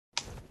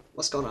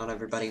What's going on,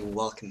 everybody?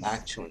 Welcome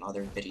back to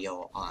another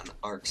video on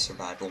ARK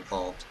Survival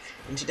Vault.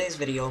 In today's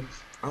video,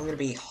 I'm going to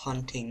be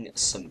hunting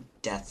some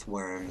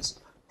Deathworms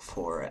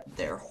for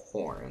their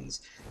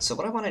horns. So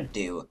what I want to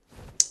do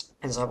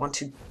is I want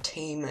to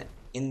tame,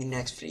 in the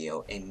next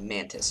video, a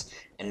mantis.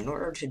 And in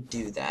order to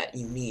do that,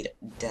 you need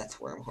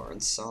Deathworm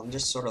horns. So I'm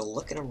just sort of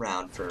looking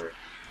around for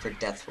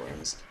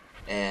Deathworms.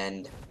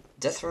 And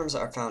Deathworms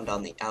are found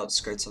on the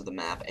outskirts of the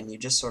map, and you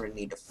just sort of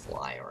need to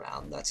fly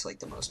around. That's like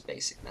the most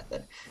basic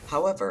method.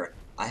 However,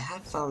 I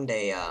have found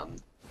a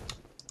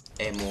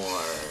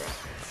more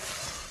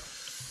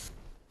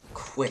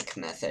quick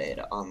method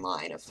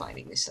online of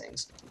finding these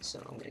things. So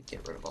I'm gonna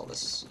get rid of all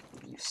this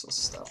useless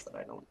stuff that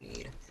I don't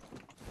need.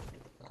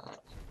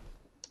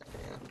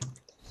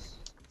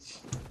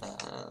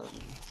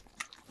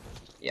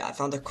 Yeah, I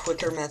found a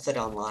quicker method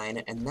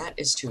online, and that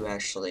is to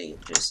actually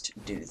just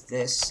do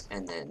this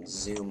and then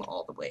zoom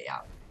all the way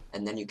out.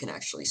 And then you can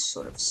actually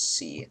sort of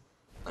see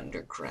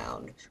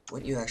underground.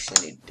 What you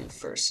actually need to do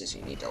first is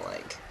you need to,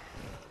 like,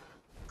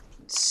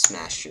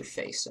 smash your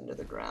face into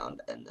the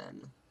ground, and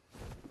then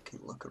you can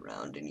look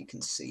around and you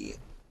can see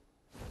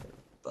their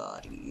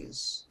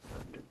bodies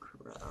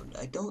underground.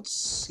 I don't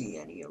see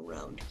any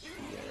around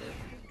here.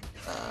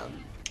 I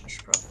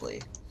should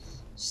probably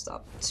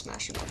stop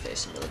smashing my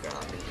face into the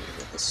ground and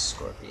get this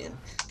scorpion.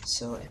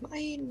 So, am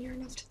I near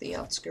enough to the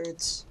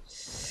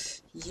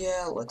outskirts?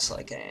 Yeah, looks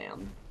like I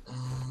am.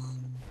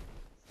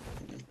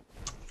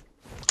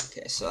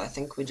 Okay, so I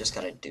think we just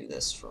gotta do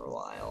this for a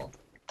while.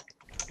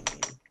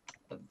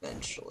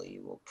 Eventually,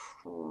 we'll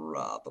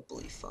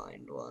probably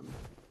find one.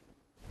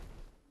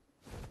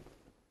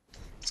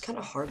 It's kind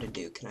of hard to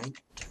do. Can I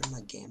turn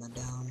my gamma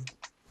down?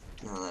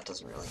 No, that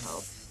doesn't really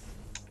help.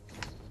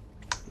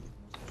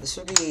 This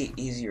would be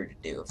easier to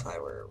do if I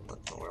were, what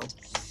in the world?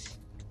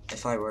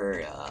 If I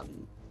were,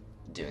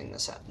 doing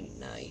this at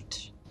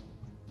night.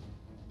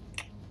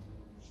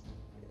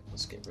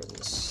 Let's get rid of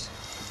this.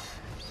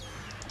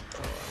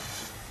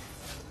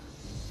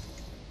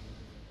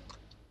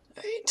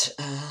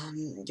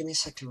 Alright, give me a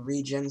sec to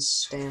regen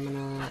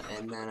stamina,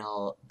 and then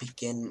I'll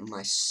begin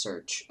my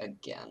search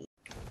again.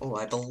 Oh,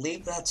 I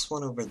believe that's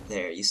one over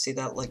there. You see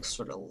that, like,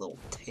 sort of little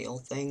tail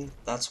thing?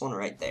 That's one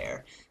right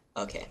there.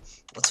 Okay,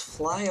 let's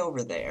fly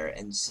over there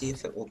and see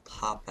if it will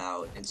pop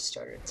out and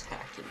start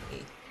attacking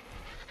me.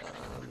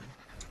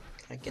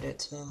 Can I get it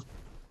to...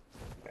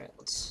 Alright,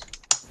 let's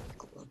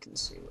take a look and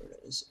see where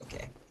it is.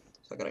 Okay,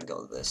 so I gotta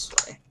go this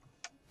way.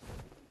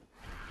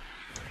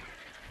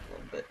 A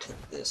little bit to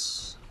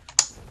this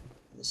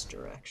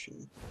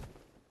direction.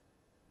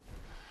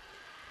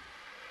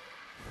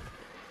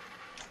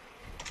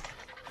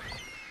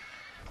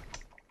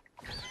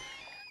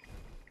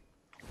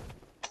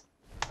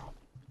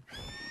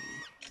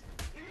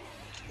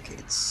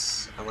 Okay,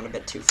 I went a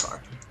bit too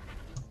far.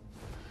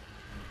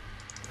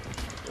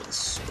 With a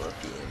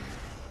scorpion.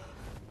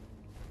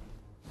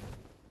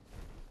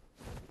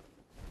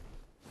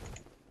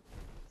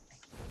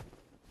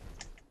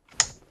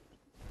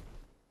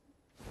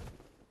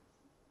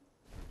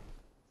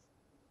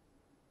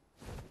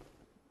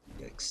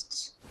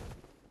 Yikes.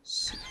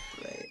 Super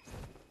bright.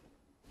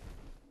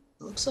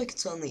 It looks like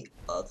it's on the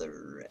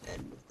other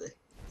end of the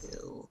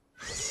hill.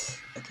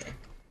 Okay.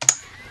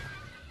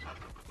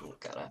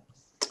 Gotta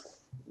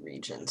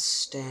regen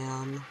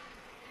stam.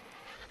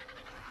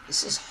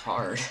 This is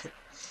hard.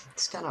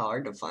 It's kind of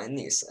hard to find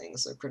these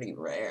things. They're pretty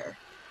rare.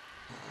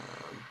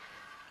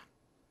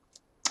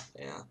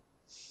 Yeah.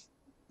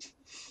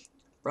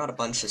 Brought a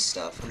bunch of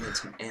stuff. I made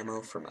some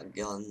ammo for my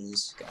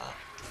guns. Got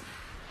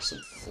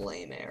some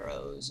flame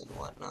arrows and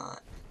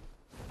whatnot.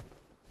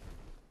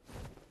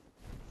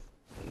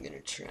 I'm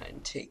gonna try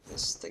and take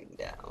this thing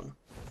down.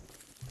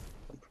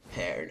 I'm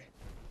prepared.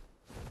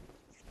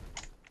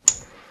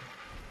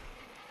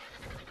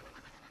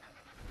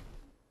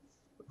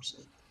 Where's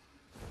it?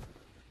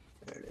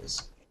 There it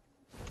is.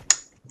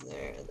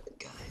 There the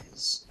guy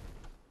is.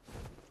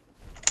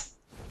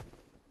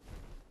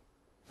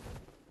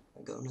 Am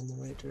I going in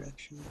the right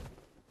direction?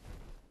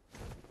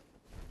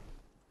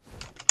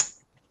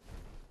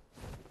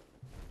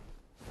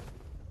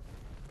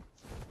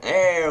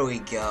 There we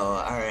go.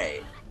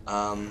 Alright.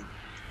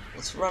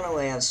 Let's run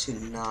away as to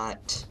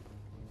not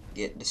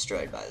get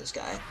destroyed by this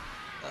guy.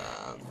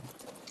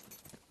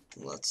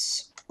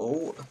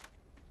 Oh,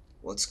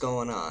 what's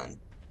going on?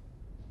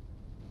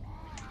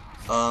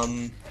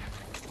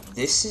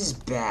 This is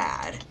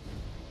bad.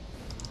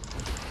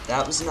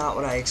 That was not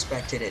what I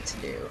expected it to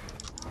do.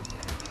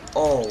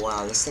 Oh,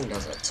 wow, this thing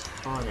does a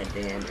ton of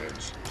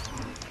damage.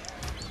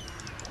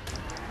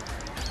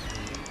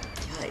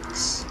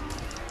 Yikes.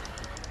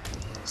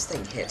 This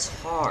thing hits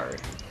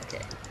hard.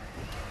 Okay.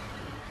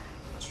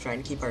 Let's try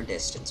and keep our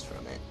distance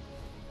from it.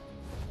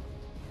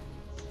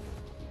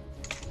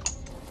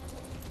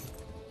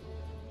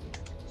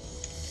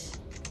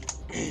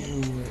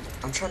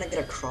 I'm trying to get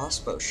a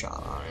crossbow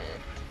shot on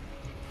it.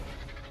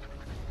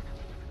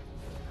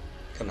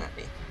 Come at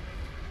me.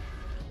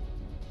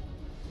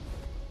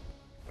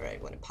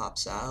 Alright, when it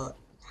pops out,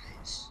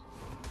 nice.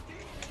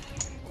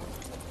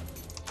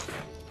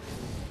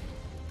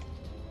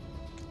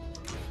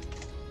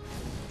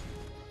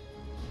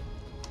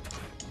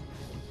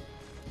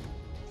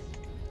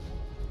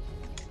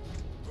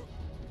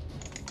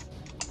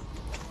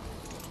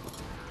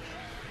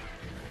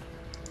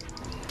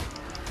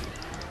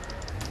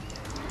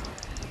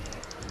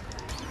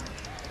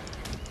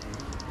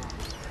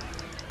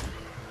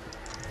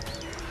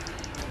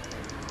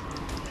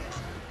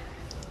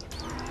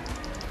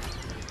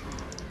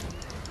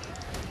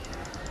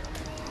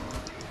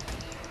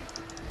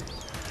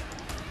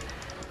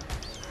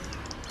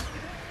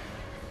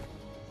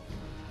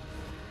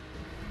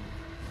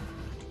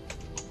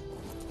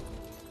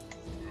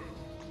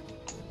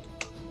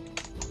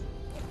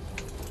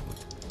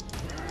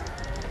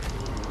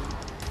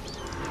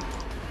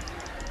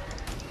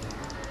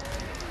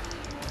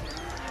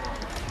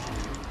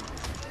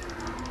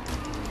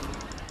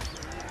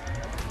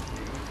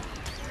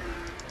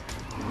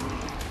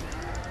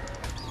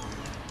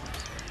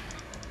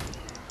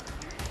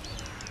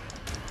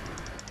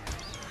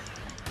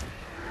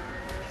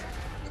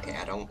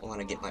 don't want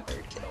to get my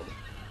bird killed.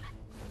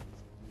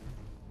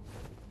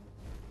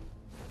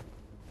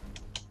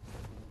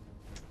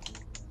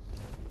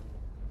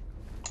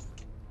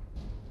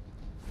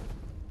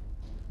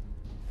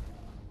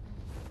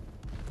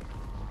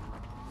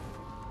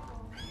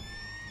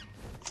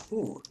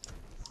 Ooh.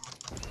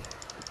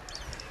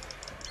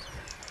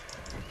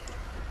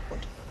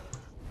 What?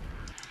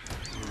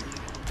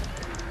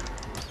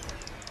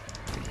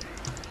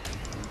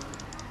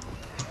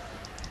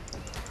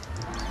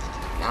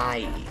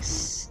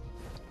 Nice.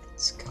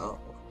 Let's go.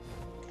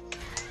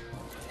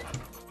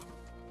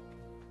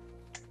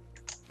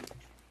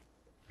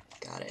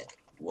 Got it.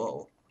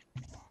 Whoa.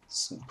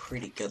 Some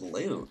pretty good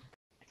loot.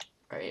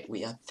 Alright,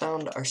 we have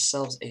found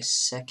ourselves a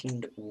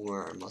second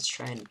worm. Let's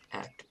try and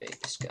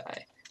activate this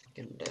guy.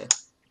 Get him to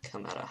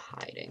come out of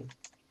hiding.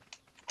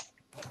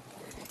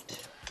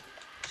 Alright.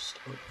 Just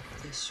over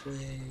this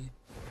way.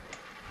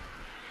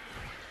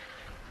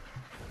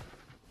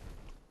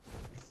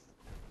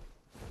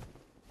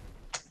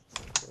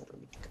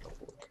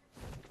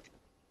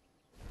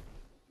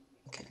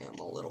 Okay, I'm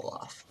a little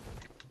off.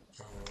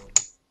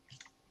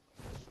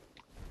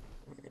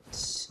 Alright,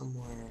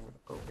 somewhere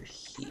over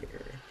here.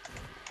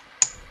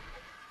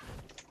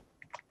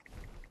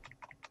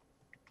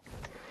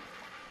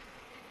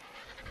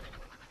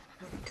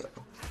 Where'd he go?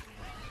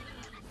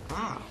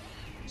 Ah!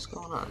 What's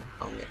going on?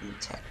 Oh, I'm getting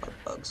attacked by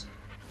bugs.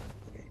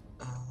 Okay,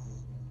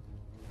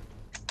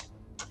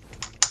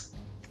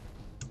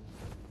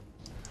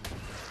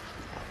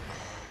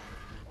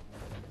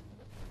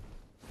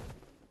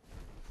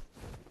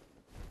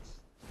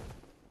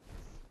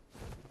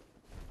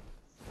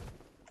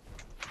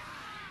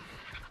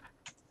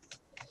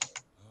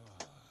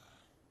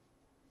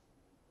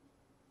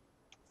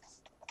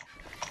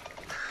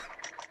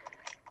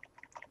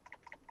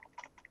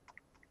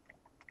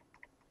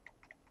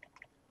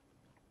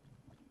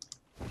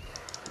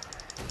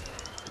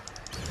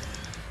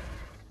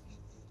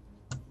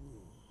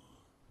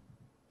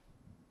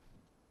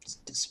 it's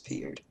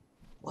disappeared.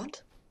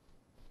 What?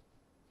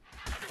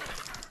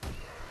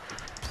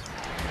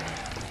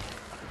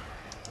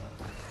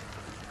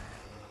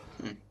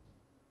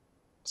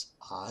 It's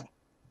odd.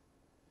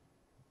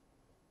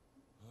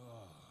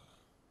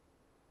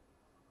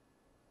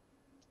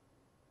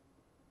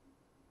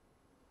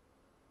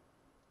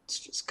 It's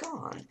just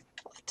gone.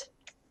 What?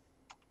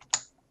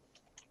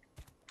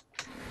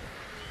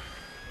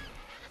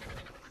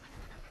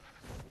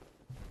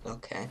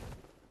 Okay.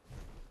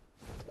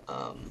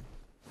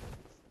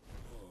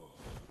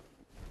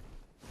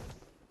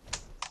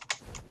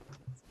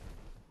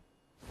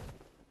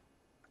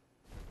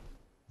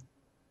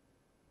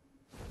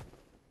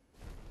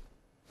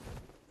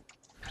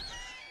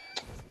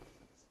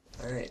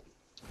 Alright.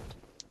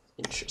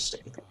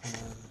 Interesting.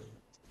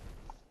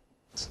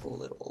 It's a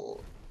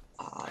little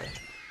odd.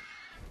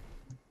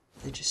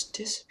 They just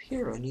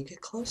disappear when you get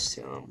close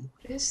to them.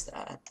 What is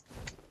that?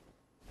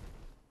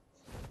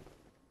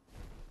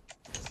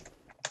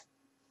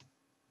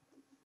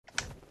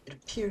 It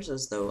appears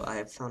as though I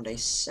have found a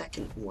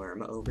second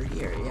worm over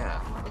here.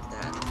 Yeah, like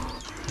that.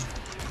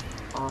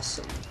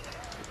 Awesome.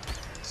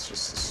 Let's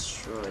just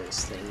destroy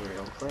this thing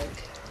real quick.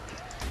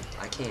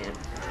 I can't.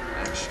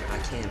 Actually, I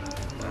can't.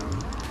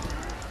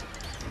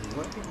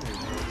 What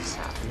is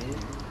happening?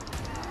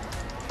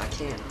 I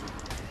can't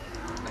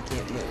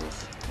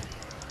move.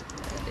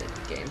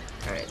 Game.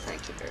 Alright,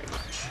 thank you very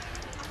much.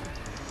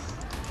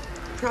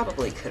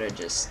 Probably could have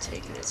just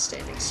taken it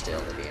standing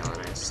still, to be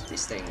honest.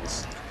 These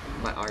things,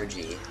 my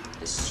RG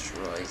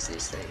destroys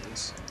these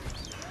things.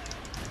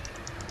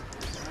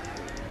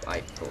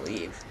 I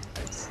believe.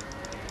 That's,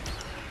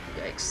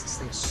 yikes, this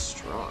thing's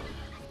strong.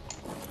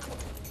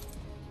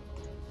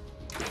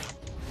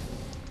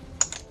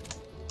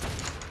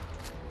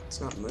 It's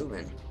not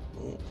moving.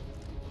 Ooh.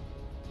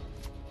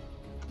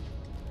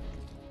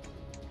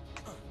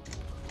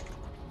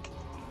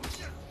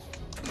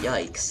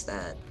 Yikes,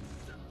 that.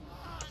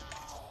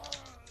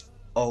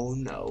 Oh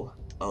no.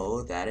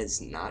 Oh, that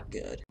is not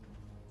good.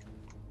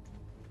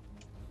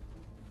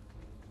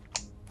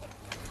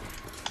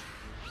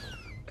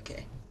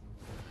 Okay.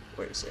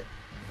 Where is it?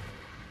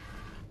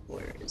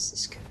 Where is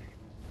this guy?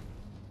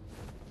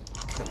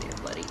 Come here,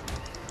 buddy.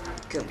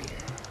 Come here.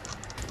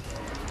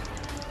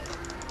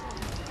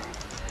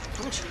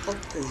 How much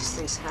health do these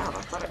things have?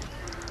 I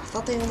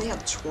thought they only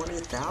had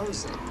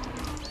 20,000.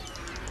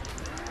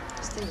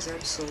 This thing's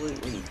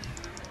absolutely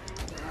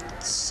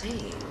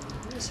insane.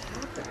 What is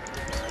happening?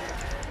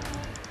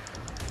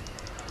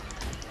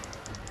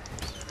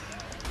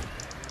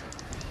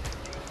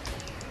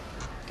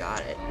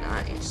 Got it.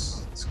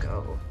 Nice. Let's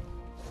go.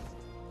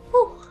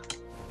 Whew.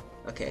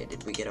 Okay,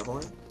 did we get a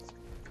horn?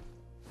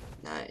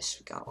 Nice,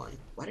 we got one.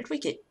 Why did we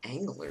get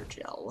angler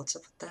gel? What's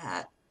up with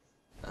that?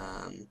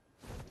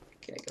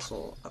 Okay, I guess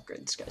we'll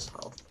upgrade this guy's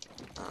health.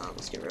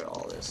 Let's get rid of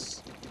all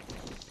this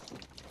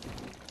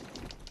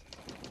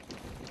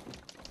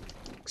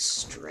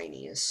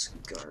extraneous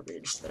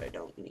garbage that I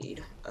don't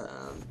need.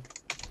 Then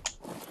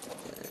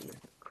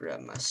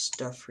grab my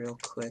stuff real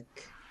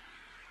quick.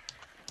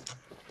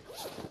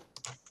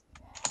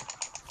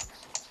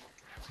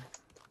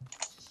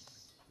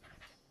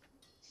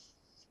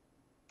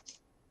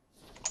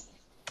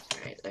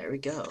 we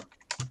go.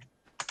 I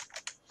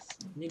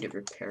need to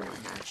repair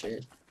my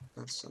hatchet.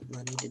 That's something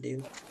I need to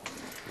do.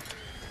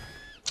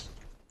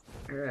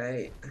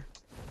 Alright.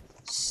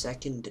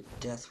 Second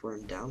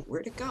deathworm down.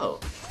 Where'd it go?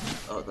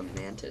 Oh, the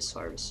mantis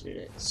harvested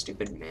it.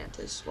 Stupid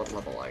mantis. What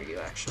level are you,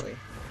 actually?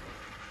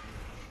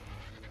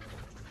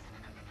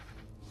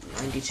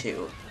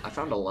 92. I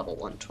found a level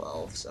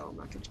 112, so I'm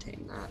not gonna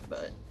tame that,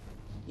 but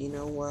you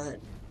know what?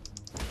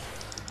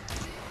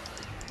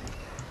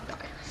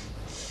 Die.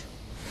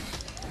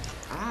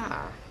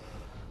 Ah!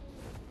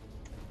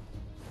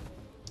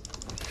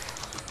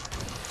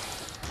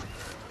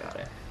 Got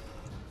it.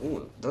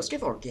 Ooh, those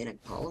give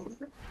organic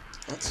polymer?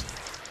 That's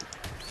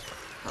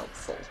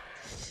helpful.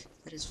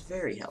 That is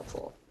very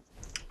helpful.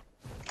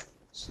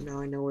 So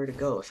now I know where to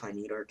go if I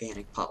need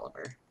organic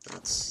polymer.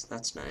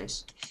 That's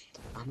nice.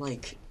 I'm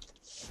like,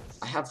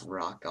 I have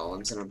rock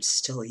golems and I'm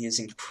still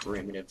using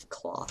primitive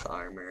cloth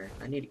armor.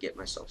 I need to get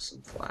myself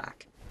some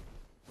flak.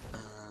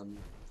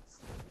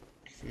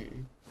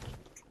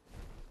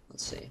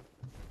 Let's see.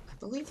 I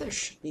believe there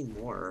should be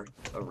more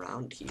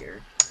around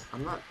here.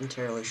 I'm not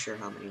entirely sure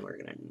how many we're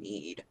gonna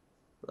need,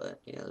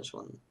 but yeah, there's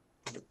one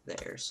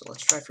there. So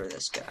let's try for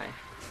this guy.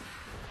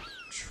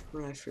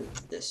 Try for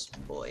this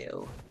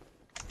boyo.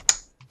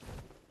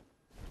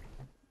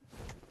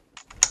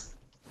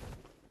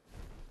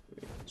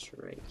 It's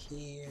right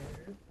here.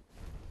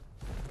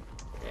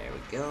 There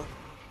we go.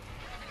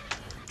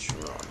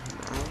 Draw him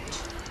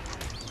out.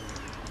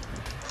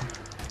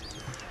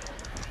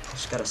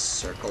 Just gotta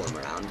circle him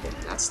around him.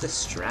 That's the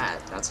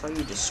strat. That's how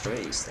you destroy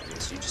these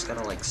things. You just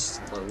gotta like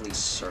slowly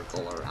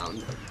circle around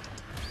them.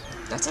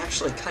 That's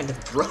actually kind of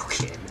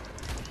broken.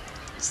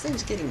 This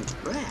thing's getting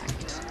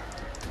wrecked.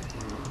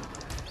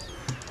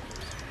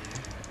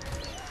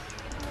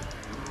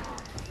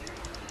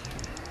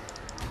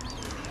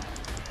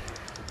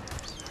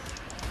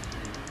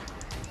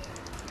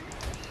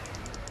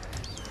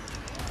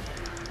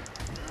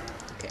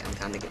 Okay, I'm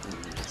kinda getting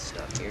messed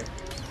up here.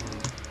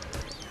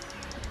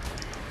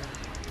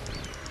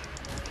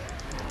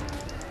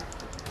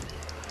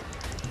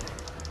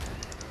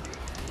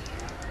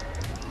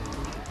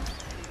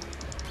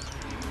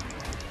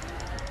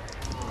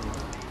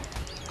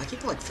 I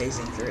keep like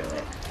phasing through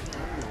it.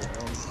 What the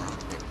hell is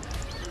happening?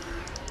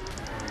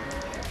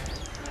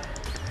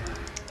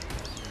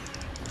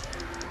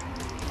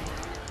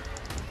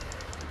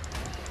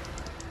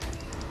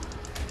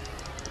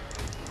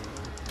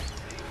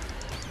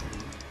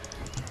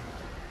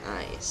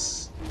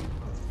 Nice.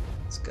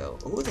 Let's go.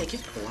 Oh, they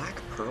get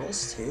black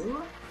pearls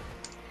too?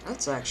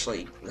 That's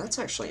actually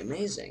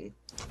amazing.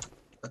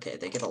 Okay,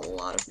 they get a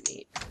lot of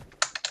meat.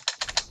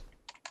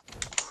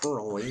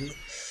 Crowing.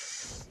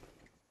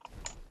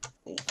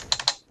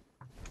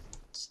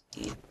 Let's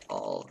eat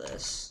all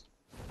this.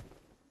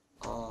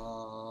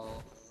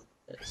 All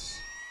this.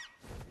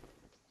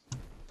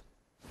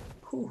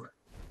 Whew.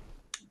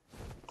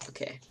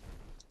 Okay.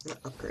 I'm gonna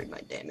upgrade my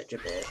damage a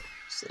bit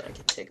so that I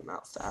can take them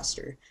out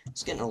faster. I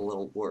was getting a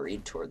little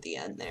worried toward the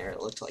end there.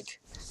 It looked like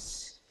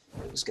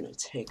it was gonna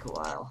take a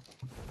while.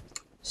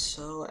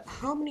 So,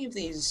 how many of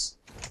these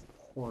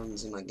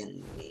horns am I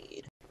gonna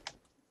need?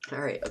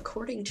 Alright,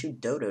 according to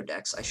Dodo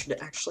Decks, I should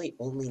actually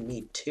only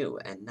need 2,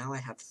 and now I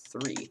have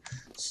 3.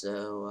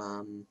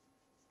 So,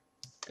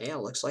 yeah,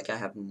 looks like I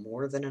have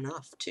more than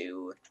enough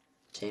to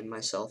tame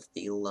myself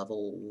the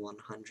level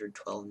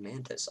 112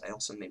 Mantis. I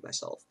also made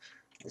myself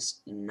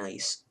this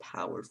nice,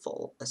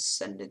 powerful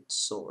Ascendant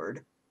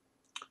Sword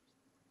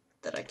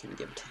that I can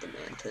give to the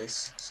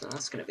Mantis. So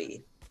that's gonna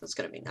be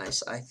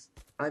nice.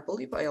 I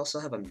believe I also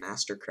have a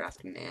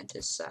Mastercraft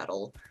Mantis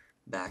saddle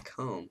back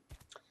home.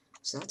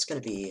 So that's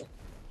gonna be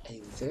a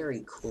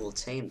very cool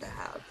tame to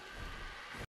have.